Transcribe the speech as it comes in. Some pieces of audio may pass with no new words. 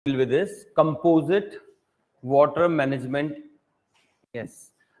deal with this composite water management.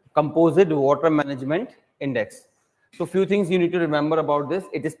 Yes, composite water management index. So few things you need to remember about this.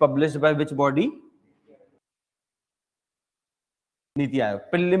 It is published by which body? Niti Aayog.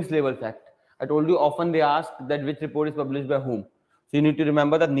 Prelims level fact. I told you often they ask that which report is published by whom. So you need to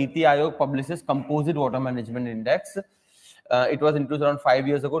remember that Niti Aayog publishes composite water management index. It was introduced around 5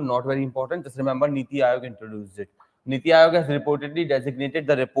 years ago. Not very important. Just remember Niti Aayog introduced it. Niti Aayog has reportedly designated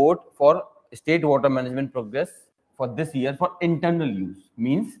the report for state water management progress for this year for internal use.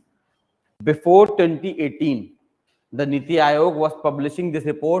 Means before 2018, the Niti Aayog was publishing this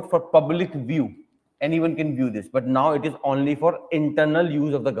report for public view. Anyone can view this, but now it is only for internal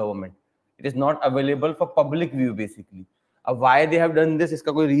use of the government. It is not available for public view basically. Why they have done this?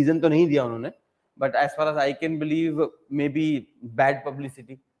 Iska koi reason to nahi diya unhone. But as far as I can believe, maybe bad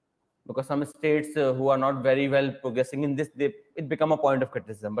publicity. Because some states who are not very well progressing in this, it become a point of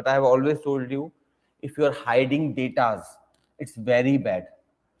criticism. But I have always told you, if you are hiding data, it's very bad.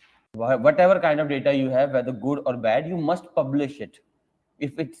 Whatever kind of data you have, whether good or bad, you must publish it.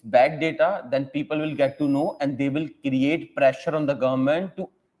 If it's bad data, then people will get to know and they will create pressure on the government to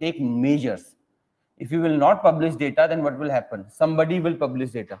take measures. If you will not publish data, then what will happen? Somebody will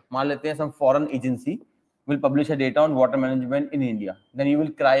publish data. मान लेते हैं some foreign agency will publish a data on water management in India. Then you will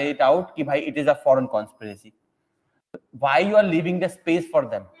cry it out कि भाई it is a foreign conspiracy. Why you are leaving the space for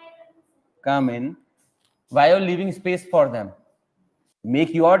them? Come in. Why you are leaving space for them?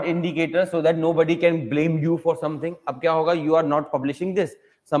 Make your indicator so that nobody can blame you for something. अब क्या होगा? You are not publishing this.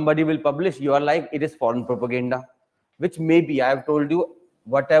 Somebody will publish. You are like it is foreign propaganda, which maybe I have told you.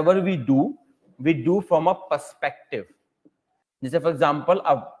 Whatever we do from a perspective. For example,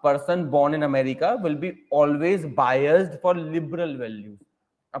 a person born in America will be always biased for liberal values.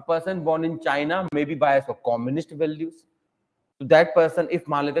 A person born in China may be biased for communist values. So that person, if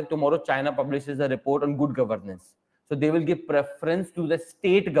tomorrow China publishes a report on good governance, so they will give preference to the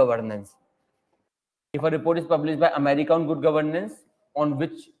state governance. If a report is published by America on good governance, on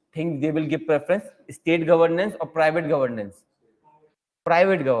which thing they will give preference? State governance or private governance?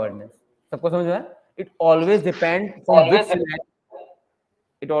 Private governance. It always depends from which scenario.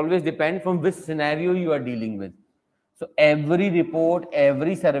 It always depends from which scenario you are dealing with. So every report,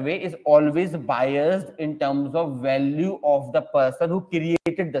 every survey is always biased in terms of value of the person who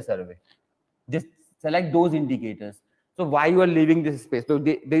created the survey. Just select those indicators. So why you are leaving this space? So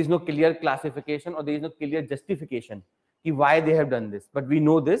there is no clear classification or there is no clear justification why they have done this. But we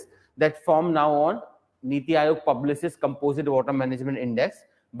know this, that from now on, Niti Aayog publishes composite water management index,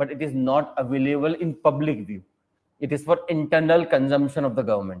 but it is not available in public view. It is for internal consumption of the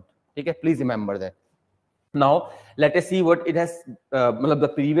government. Okay, please remember that. Now, let us see what it has,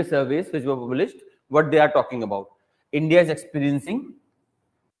 the previous surveys which were published, what they are talking about. India is experiencing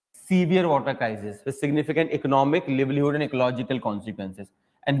severe water crisis with significant economic, livelihood and ecological consequences.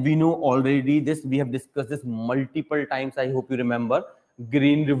 And we know already this, we have discussed this multiple times. I hope you remember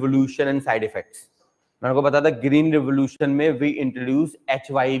green revolution and side effects. मैंने को बता था green revolution में we introduced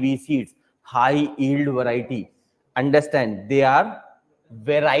HYV seeds, high yield variety. Understand, they are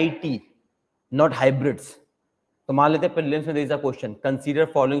variety, not hybrids. So मान लेते हैं prelims में there is a question. Consider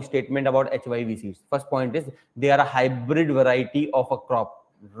following statement about HYV seeds. First point is they are a hybrid variety of a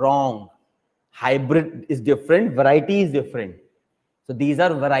crop. Wrong. Hybrid is different, variety is different. So these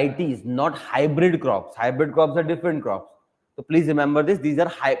are varieties, not hybrid crops. Hybrid crops are different crops. So please remember this. These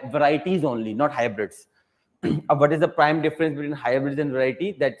are varieties only, not hybrids. What is the prime difference between hybrids and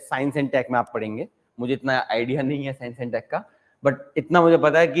variety? That science and tech में आप पढ़ेंगे. मुझे इतना idea नहीं है science and tech का, but इतना मुझे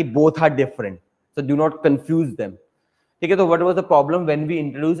पता है कि both are different. So do not confuse them. ठीक है, तो what was the problem when we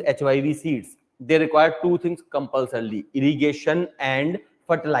introduced HYV seeds? They require two things compulsorily: irrigation and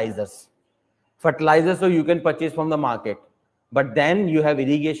fertilizers. Fertilizers so you can purchase from the market, but then you have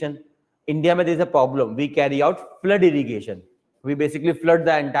irrigation. India में there is a problem. We carry out flood irrigation. We basically flood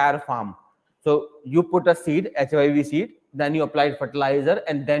the entire farm. So you put a seed, HYV seed, then you apply fertilizer,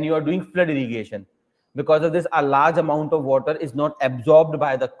 and then you are doing flood irrigation. Because of this, a large amount of water is not absorbed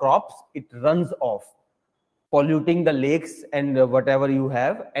by the crops. It runs off, polluting the lakes and whatever you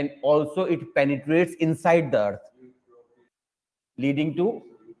have, and also it penetrates inside the earth, leading to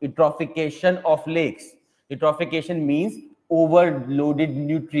eutrophication of lakes. Eutrophication means overloaded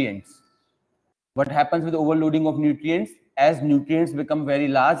nutrients. What happens with overloading of nutrients? As nutrients become very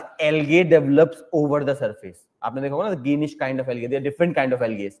large, algae develops over the surface. आपने देखा होगा ना, the greenish kind of algae. They are different kind of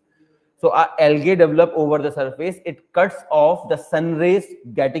algae. So algae develop over the surface. It cuts off the sun rays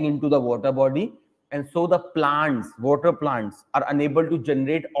getting into the water body, and so the plants, water plants, are unable to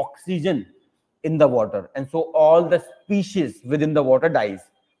generate oxygen in the water, and so all the species within the water dies.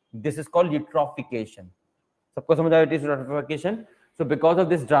 This is called eutrophication. सबको समझ आया? It is eutrophication. So because of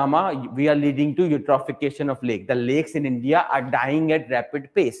this drama, we are leading to eutrophication of lake. The lakes in India are dying at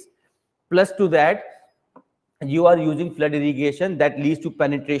rapid pace. Plus to that, you are using flood irrigation that leads to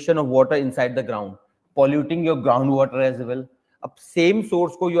penetration of water inside the ground, polluting your groundwater as well. Ab same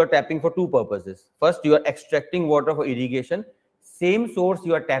source ko you are tapping for two purposes. First, you are extracting water for irrigation. Same source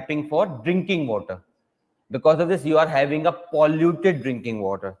you are tapping for drinking water. Because of this, you are having a polluted drinking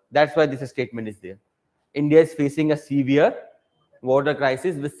water. That's why this statement is there. India is facing a severe water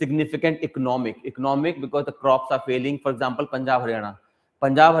crisis with significant economic because the crops are failing. For example, Punjab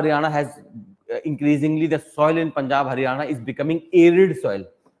Haryana has increasingly the soil in Punjab Haryana is becoming arid soil,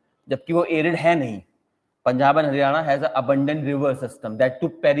 jabki wo arid hai nahi. Punjab and Haryana has an abundant river system, that two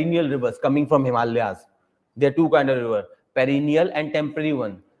perennial rivers coming from Himalayas. There are two kind of river, perennial and temporary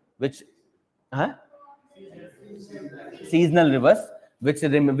one, which seasonal rivers which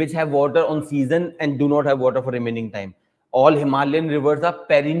have water on season and do not have water for remaining time. All Himalayan rivers are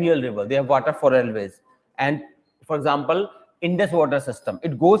perennial river. They have water for always. And for example, Indus water system,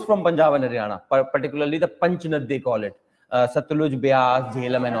 it goes from Punjab and Haryana, particularly the Panchnad they call it. Satluj, Beas,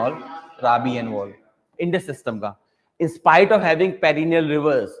 Jhelum and all, Rabi and all. Indus system ka. In spite of having perennial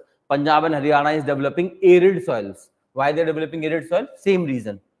rivers, Punjab and Haryana is developing arid soils. Why they are developing arid soil? Same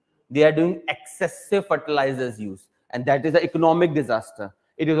reason. They are doing excessive fertilizers use. And that is an economic disaster.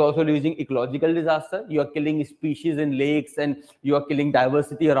 It is also using ecological disaster. You are killing species in lakes and you are killing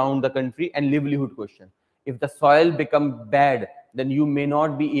diversity around the country and livelihood question. If the soil becomes bad, then you may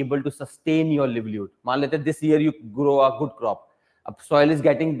not be able to sustain your livelihood. मान लेते this year you grow a good crop. If soil is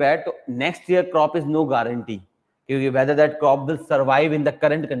getting bad, so next year crop is no guarantee whether that crop will survive in the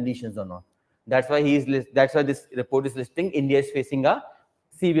current conditions or not. That's why this report is listing India is facing a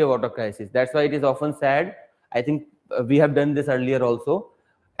severe water crisis. That's why it is often said. I think we have done this earlier also.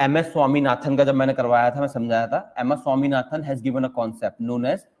 MS Swaminathan का जब मैंने करवाया था मैं समझाया था. MS Swaminathan has given a concept known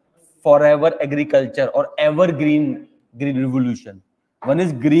as forever agriculture or evergreen revolution. One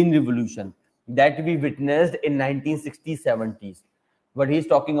is green revolution that we witnessed in 1960s 70s. But he is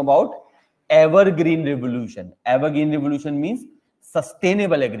talking about evergreen revolution. Evergreen revolution means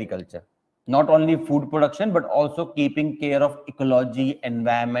sustainable agriculture. Not only food production but also keeping care of ecology,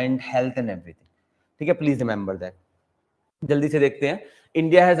 environment, health and everything. ठीक है, please remember that. जल्दी से देखते हैं.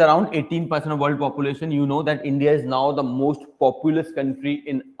 India has around 18% of world population. You know that India is now the most populous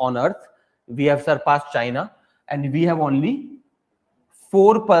country on earth. We have surpassed China and we have only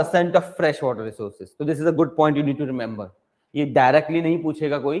 4% of fresh water resources. So this is a good point you need to remember. ये directly नहीं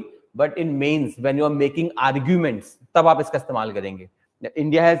पूछेगा कोई, but in mains when you are making arguments तब आप इसका इस्तेमाल करेंगे.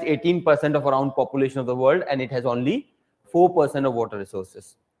 India has 18% of around population of the world and it has only 4% of water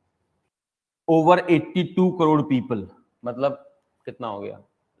resources. Over 82 crore people, मतलब कितना हो गया?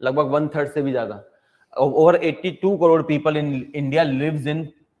 लगभग 1/3 से भी ज्यादा. Over 82 crore people in India lives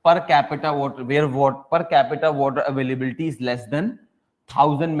in per capita water, where per capita water availability is less than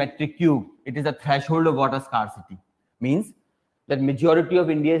 1000 metric cube. It is a threshold of water scarcity. Means that majority of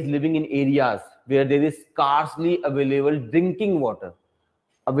India is living in areas where there is scarcely available drinking water.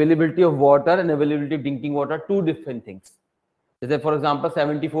 Availability of water and availability of drinking water are two different things. For example,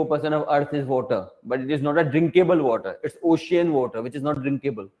 74% of earth is water, but it is not a drinkable water. It's ocean water, which is not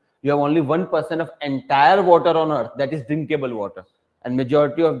drinkable. You have only 1% of entire water on earth that is drinkable water. And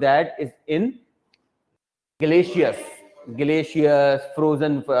majority of that is in glaciers,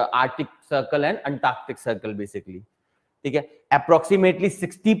 frozen Arctic Circle and Antarctic Circle, basically. Okay? Approximately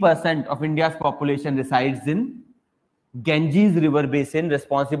 60% of India's population resides in Ganges River Basin,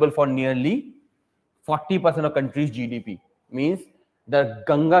 responsible for nearly 40% of country's GDP. Means the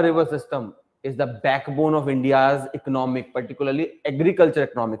Ganga river system is the backbone of India's economic, particularly agriculture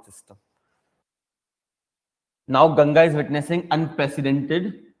economic system. Now Ganga is witnessing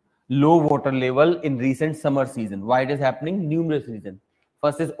unprecedented low water level in recent summer season. Why it is happening? Numerous reasons.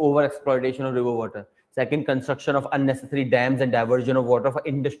 First is over-exploitation of river water. Second, construction of unnecessary dams and diversion of water for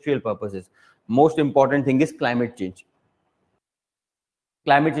industrial purposes. Most important thing is climate change.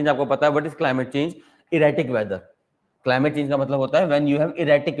 Climate change, आपको पता है, what is climate change? Erratic weather. Climate change का मतलब होता है when you have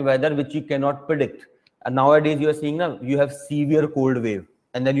erratic weather which you cannot predict. And nowadays you are seeing now you have severe cold wave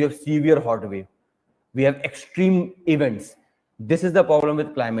and then you have severe hot wave. We have extreme events. This is the problem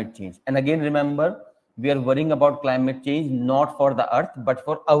with climate change. And again, remember, we are worrying about climate change not for the earth but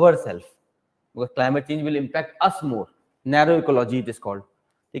for ourselves. Because climate change will impact us more. Narrow ecology it is called.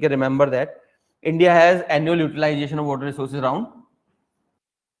 Okay, remember that. India has annual utilization of water resources around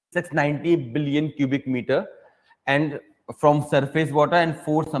 690 billion cubic meter. And from surface water and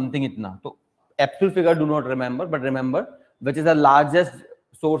 4 something itna. So absolute figure do not remember, but remember which is the largest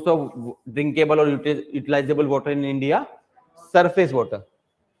source of drinkable or utilizable water in India? Surface water.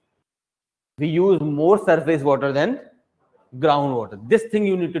 We use more surface water than groundwater. This thing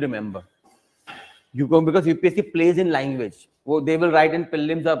you need to remember. Because UPSC plays in language. They will write in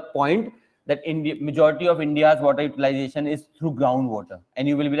prelims a point that majority of India's water utilization is through groundwater, and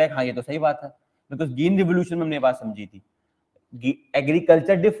you will be like, हाँ ये तो सही बात है, because green revolution में हमने बात समझी थी.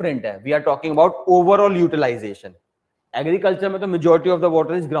 Agriculture different है. We are talking about overall utilization. Agriculture में तो majority of the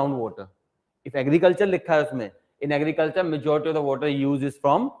water is groundwater. If agriculture लिखा है उसमें, in agriculture majority of the water used is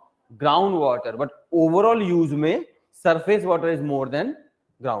from groundwater, but overall use में surface water is more than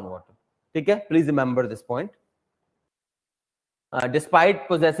groundwater. ठीक है? Please remember this point. Despite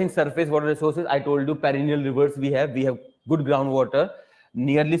possessing surface water resources, I told you perennial rivers we have good groundwater,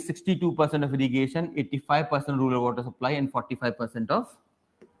 nearly 62% of irrigation, 85% rural water supply, and 45% of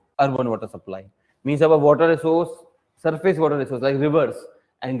urban water supply. Means our water resource, surface water resource like rivers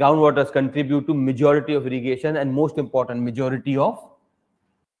and groundwaters contribute to majority of irrigation, and most important, majority of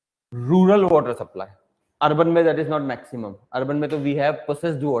rural water supply. Urban में that is not maximum. Urban में तो we have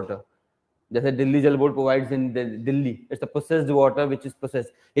processed water. जैसे दिल्ली जल board provides in Delhi, it's a processed water which is processed.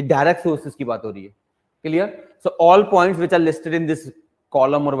 ये direct sources की बात हो रही है. Clear? So all points which are listed in this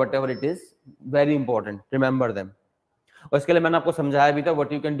column और whatever it is, very important, remember them. और इसके लिए मैंने आपको समझाया भी था.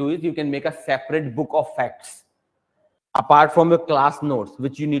 What you can do is you can make a separate book of facts apart from your class notes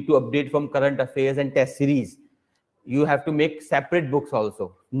which you need to update from current affairs and test series. You have to make separate books also,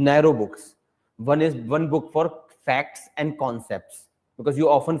 narrow books. One book for facts and concepts, because you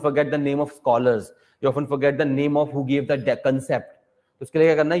often forget the name of scholars, you often forget the name of who gave the concept. तो उसके लिए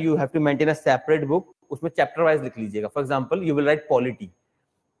क्या करना है, you have to maintain a separate book. उसमें chapter wise लिख लीजिएगा. For example, you will write polity.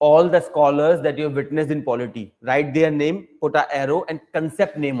 All the scholars that you have witnessed in polity, write their name, put a arrow and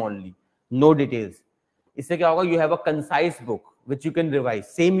concept name only, no details. इससे क्या होगा, you have a concise book which you can revise.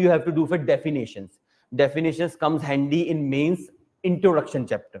 Same you have to do for definitions. Definitions comes handy in mains introduction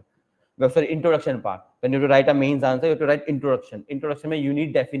chapter. Sorry, introduction part. When you have to write a mains answer, you have to write introduction. Introduction में you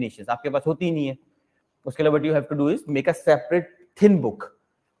need definitions. आपके पास होती ही नहीं है. उसके लिए what you have to do is make a separate thin book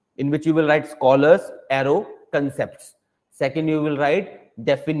in which you will write scholars, arrow, concepts. Second, you will write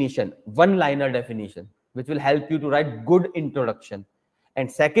definition, one-liner definition, which will help you to write good introduction. And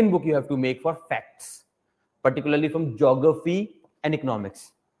second book you have to make for facts, particularly from geography and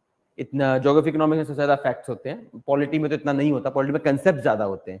economics. इतना geography economics में सबसे ज्यादा facts होते हैं. Polity में तो इतना नहीं होता. Polity में concepts ज्यादा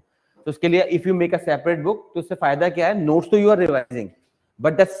होते हैं. तो उसके लिए if you make a separate book, तो उससे फायदा क्या है? Notes तो you are revising,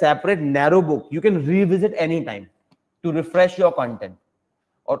 but that separate narrow book you can revisit anytime to refresh your content.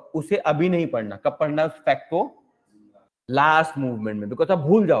 और उसे अभी नहीं पढ़ना. कब पढ़ना है उस fact को? Last movement में, because आप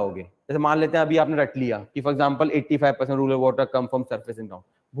भूल जाओगे. जैसे मान लेते हैं अभी आपने रट लिया कि for example 85% rural water come from surface and ground.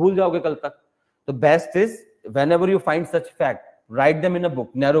 भूल जाओगे कल तक. तो best is whenever you find such fact, write them in a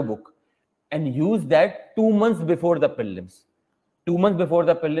book, narrow book, and use that 2 months before the prelims. 2 months before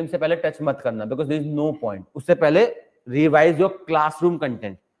the prelims से पहले touch मत करना, because there is no point. उससे पहले revise your classroom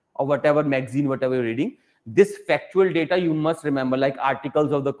content or whatever magazine, whatever you're reading. This factual data you must remember, like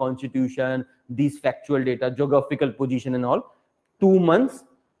articles of the Constitution, these factual data, geographical position and all, 2 months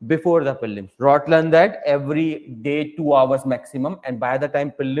before the prelims. Learn that every day 2 hours maximum, and by the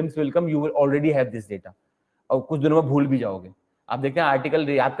time prelims will come, you will already have this data. और कुछ दिनों में भूल भी जाओगे. आप देखते हैं आर्टिकल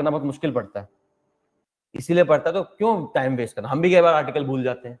याद करना बहुत मुश्किल पड़ता है, इसीलिए पड़ता है. तो क्यों टाइम वेस्ट करना? हम भी कई बार आर्टिकल भूल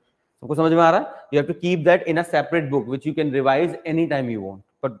जाते हैं. सबको समझ में आ रहा है? You have to keep that in a separate book which you can revise anytime you want,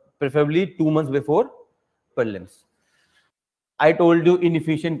 but preferably 2 months before prelims. I told you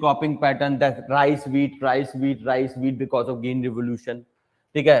inefficient cropping pattern, that rice wheat because of green revolution.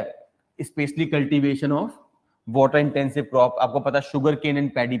 ठीक है, especially cultivation of water intensive crop. आपको पता है sugar cane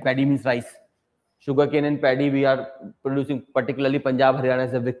and paddy means rice. Sugar cane and paddy we are producing, particularly Punjab, Haryana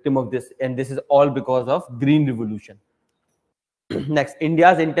is a victim of this, and this is all because of green revolution. Next,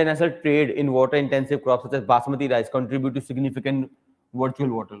 India's international trade in water intensive crops such as basmati rice contribute to significant virtual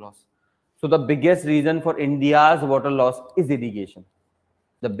water loss. So the biggest reason for India's water loss is irrigation.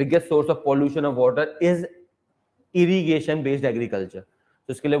 The biggest source of pollution of water is irrigation based agriculture.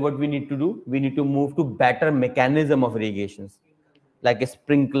 So इसके लिए what we need to do, we need to move to better mechanism of irrigations, like a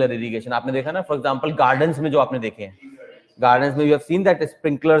sprinkler irrigation. आपने देखा ना, for example gardens में जो आपने देखे हैं, gardens में you have seen that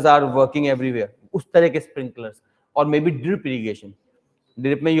sprinklers are working everywhere. उस तरह के sprinklers, or maybe drip irrigation.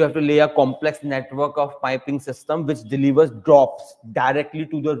 Drip में you have to lay a complex network of piping system which delivers drops directly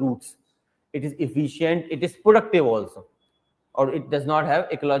to the roots. It is efficient, it is productive also, or it does not have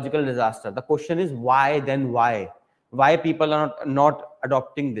ecological disaster. The question is why? Then why people are not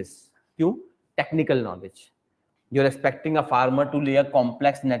adopting this? क्यों? Technical knowledge. You're expecting a farmer to lay a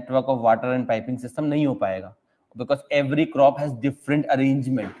complex network of water and piping system, नहीं हो पाएगा. because every crop has different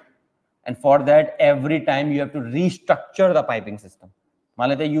arrangement, and for that every time you have to restructure the piping system. मान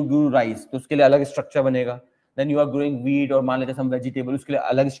लेते हैं you grew rice, तो उसके लिए अलग structure बनेगा. Then you are growing wheat और मान लेते हैं some vegetable, उसके लिए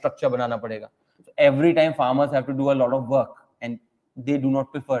अलग structure बनाना पड़ेगा. So every time farmers have to do a lot of work, and they do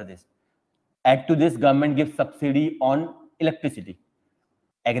not prefer this. Add to this, government gives subsidy on electricity.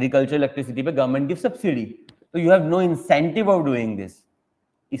 Agriculture electricity पे government gives subsidy. So you have no incentive of doing this.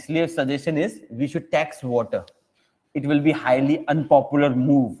 इसलिए suggestion is we should tax water. It will be highly unpopular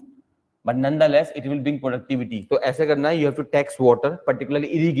move, but nonetheless it will bring productivity. तो ऐसे करना है, you have to tax water, particularly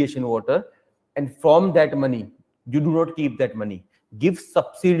irrigation water, and from that money you do not keep that money. Give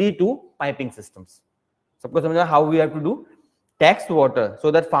subsidy to piping systems. सबको समझना how we have to do? Tax water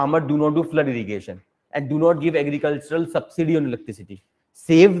so that farmers do not do flood irrigation, and do not give agricultural subsidy on electricity.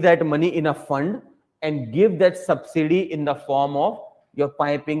 Save that money in a fund and give that subsidy in the form of your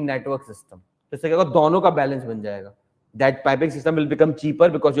piping network system. तो इससे क्या होगा, दोनों का balance बन जाएगा. That piping system will become cheaper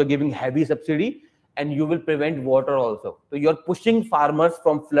because you're giving heavy subsidy, and you will prevent water also. So you're pushing farmers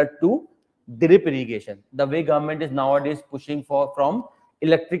from flood to drip irrigation. The way government is nowadays pushing from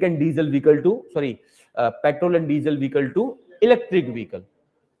electric and diesel vehicle to petrol and diesel vehicle to electric vehicle,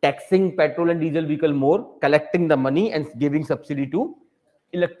 taxing petrol and diesel vehicle more, collecting the money and giving subsidy to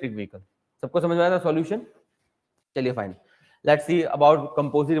electric vehicle. सबको समझ में आया था solution? चलिए fine. Let's see about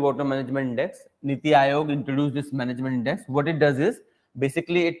Composite Water Management Index. Niti Aayog introduced this management index. What it does is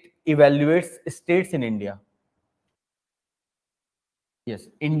basically it evaluates states in India. Yes,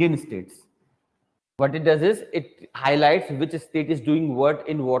 Indian states. What it does is it highlights which state is doing what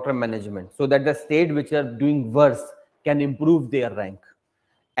in water management, so that the state which are doing worse can improve their rank.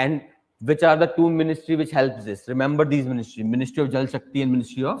 And which are the two ministries which helps this? Remember these ministries: Ministry of Jal Shakti and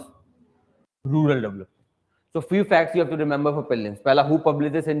Ministry of Rural Development. So few facts you have to remember for prelims. Pehla, who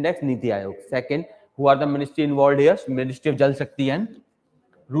published this index? Niti Aayog. Second, who are the ministry involved here? Ministry of Jal Shakti and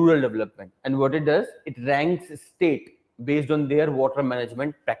Rural Development. And what it does, it ranks state based on their water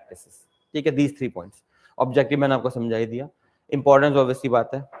management practices. ठीक है, these 3 points. Objective मैंने आपको समझा ही दिया. Importance obviously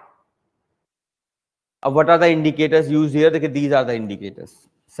बात है. What are the indicators used here? These are the indicators.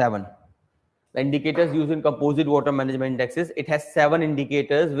 7. The indicators used in Composite Water Management Indexes. It has 7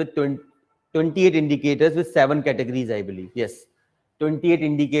 indicators with 28 indicators with 7 categories, I believe. Yes, 28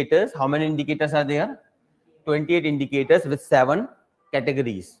 indicators. How many indicators are there? 28 indicators with 7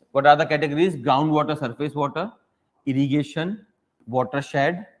 categories. What are the categories? Groundwater, surface water, irrigation,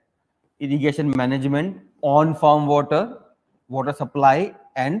 watershed, irrigation management, on-farm water, water supply,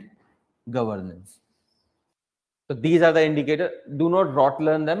 and governance. So these are the indicators. Do not rot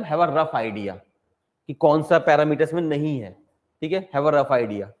learn them. Have a rough idea कि कौन सा parameters में नहीं है. ठीक है? Have a rough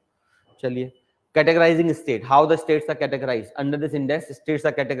idea. चलिए. Categorizing state. How the states are categorized under this index? States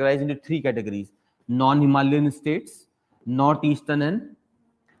are categorized into 3 categories: non-Himalayan states, northeastern and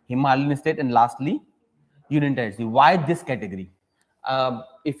Himalayan state, and lastly union territory. Why this category?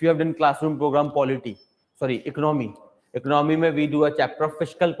 If you have done classroom program economy में we do a chapter of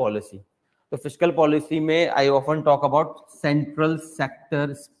fiscal policy. So fiscal policy में I often talk about central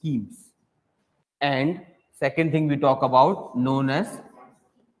sector schemes, and second thing we talk about known as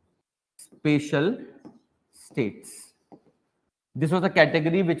special states. This was a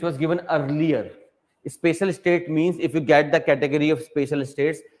category which was given earlier. Special state means if you get the category of special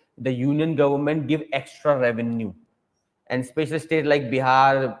states, the union government give extra revenue. And special state like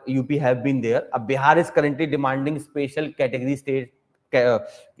Bihar, UP have been there. Bihar is currently demanding special category state,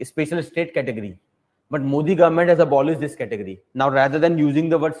 special state category. But Modi government has abolished this category. Now rather than using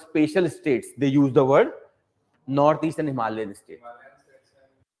the word special states, they use the word Northeast and Himalayan states.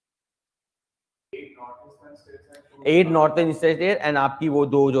 8 northern states and आपकी वो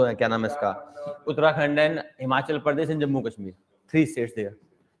 2 जो है क्या नाम है इसका, Uttarakhand and Himachal Pradesh and Jammu Kashmir. 3 states there.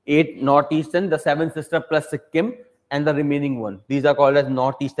 8 northeastern, the 7 sister plus Sikkim, and the remaining one. These are called as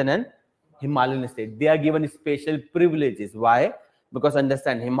northeastern and Himalayan states. They are given special privileges. Why? Because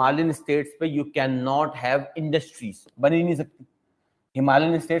understand, Himalayan states पे you cannot have industries. बन ही नहीं सकती.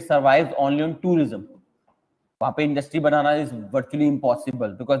 Himalayan states survives only on tourism. वहाँ पे industry banana is virtually impossible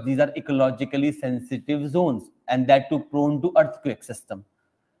because these are ecologically sensitive zones and that too prone to earthquake system.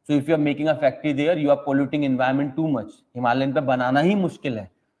 So if you are making a factory there, you are polluting environment too much. Himalayan पे बनाना ही मुश्किल है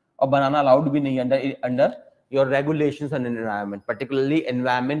और बनाना allowed भी नहीं है under your regulations on environment, particularly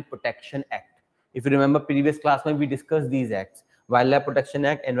Environment Protection Act. If you remember previous class when we discussed these acts, Wildlife Protection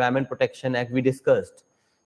Act, Environment Protection Act, we discussed.